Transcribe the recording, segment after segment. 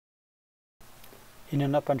In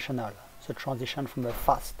an open channel, the transition from a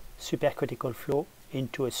fast supercritical flow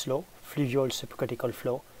into a slow fluvial subcritical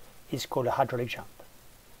flow is called a hydraulic jump.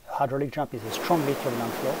 A hydraulic jump is a strongly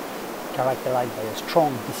turbulent flow characterized by a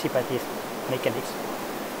strong dissipative mechanics.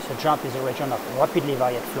 The jump is a region of rapidly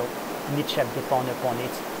varied flow, and its shape depends upon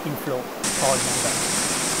its inflow or number.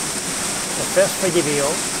 The first 3D video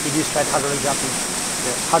illustrates hydraulic jump in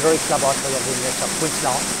the hydraulics laboratory of the University of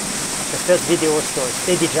Queensland. The first video shows a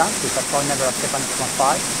steady jump with a Froude number of 7.5.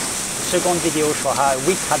 The second video shows a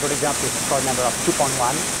weak hydraulic jump with a Froude number of 2.1.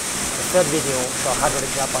 The third video shows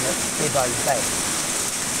hydraulic jump on a stable bed.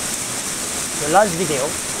 The last video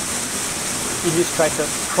illustrates a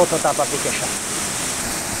prototype application,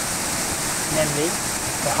 namely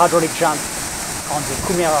a hydraulic jump on the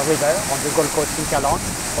Coomera River on the Gold Coast hinterland,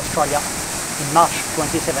 Australia, in March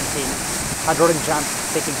 2017. Hydraulic jump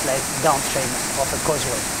taking place downstream of a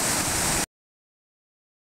causeway.